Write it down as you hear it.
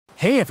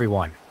Hey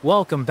everyone,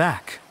 welcome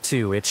back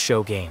to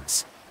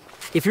ItsShowGames.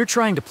 If you're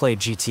trying to play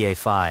GTA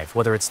 5,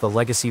 whether it's the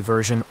Legacy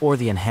version or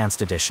the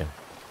Enhanced Edition,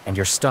 and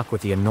you're stuck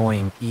with the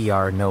annoying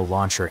no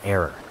launcher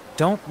error,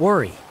 don't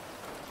worry.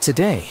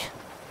 Today,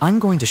 I'm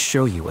going to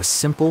show you a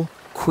simple,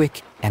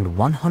 quick, and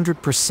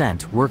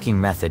 100%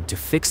 working method to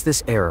fix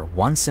this error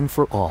once and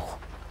for all.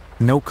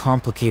 No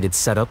complicated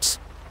setups,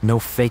 no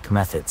fake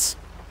methods.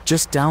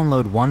 Just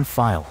download one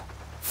file,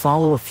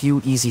 follow a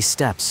few easy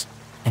steps,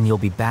 and you'll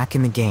be back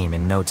in the game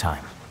in no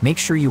time. Make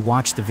sure you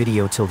watch the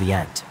video till the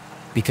end,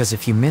 because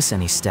if you miss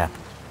any step,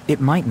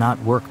 it might not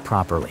work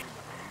properly.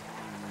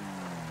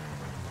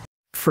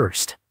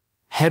 First,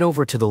 head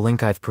over to the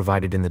link I've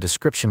provided in the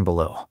description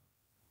below.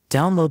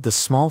 Download the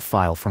small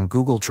file from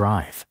Google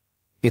Drive.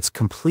 It's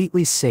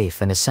completely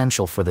safe and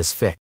essential for this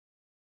fix.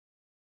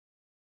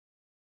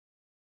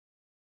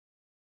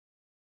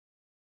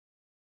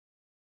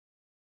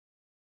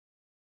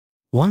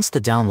 Once the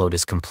download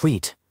is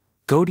complete,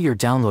 go to your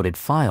downloaded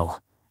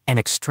file and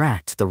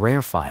extract the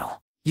RAR file.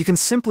 You can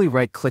simply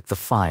right-click the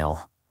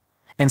file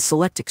and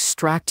select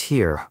Extract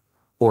Here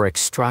or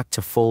Extract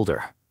to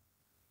Folder.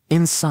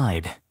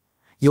 Inside,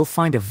 you'll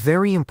find a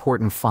very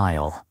important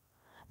file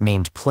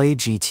named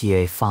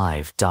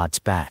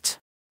playgta5.bat.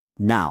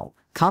 Now,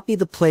 copy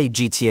the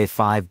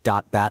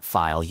playgta5.bat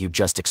file you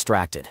just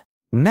extracted.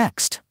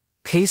 Next,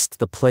 paste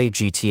the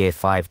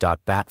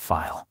playgta5.bat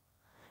file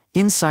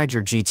inside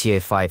your GTA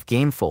 5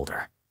 game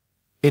folder.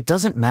 It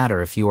doesn't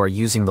matter if you are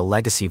using the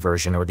Legacy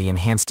version or the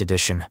Enhanced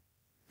Edition.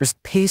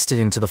 Just paste it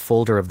into the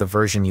folder of the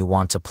version you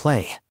want to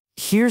play.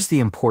 Here's the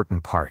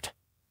important part.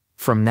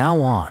 From now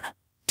on,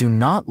 do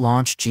not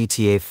launch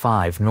GTA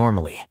 5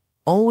 normally.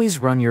 Always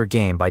run your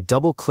game by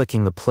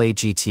double-clicking the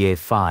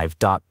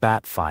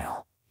playgta5.bat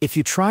file. If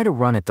you try to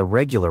run it the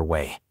regular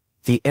way,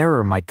 the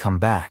error might come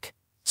back.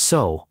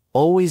 So,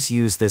 always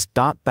use this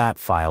 .bat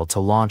file to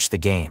launch the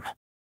game.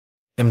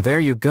 And there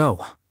you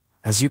go.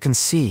 As you can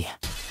see,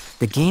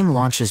 the game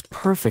launches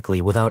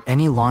perfectly without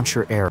any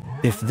launcher error.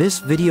 If this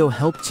video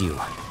helped you,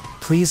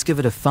 please give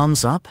it a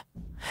thumbs up,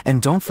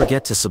 and don't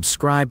forget to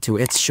subscribe to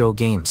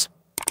ItsShowGames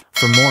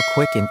for more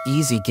quick and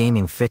easy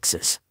gaming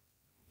fixes.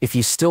 If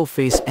you still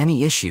face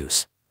any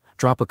issues,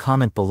 drop a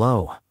comment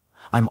below.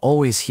 I'm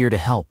always here to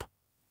help.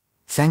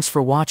 Thanks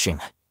for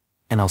watching,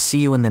 and I'll see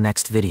you in the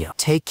next video.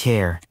 Take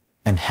care,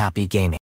 and happy gaming.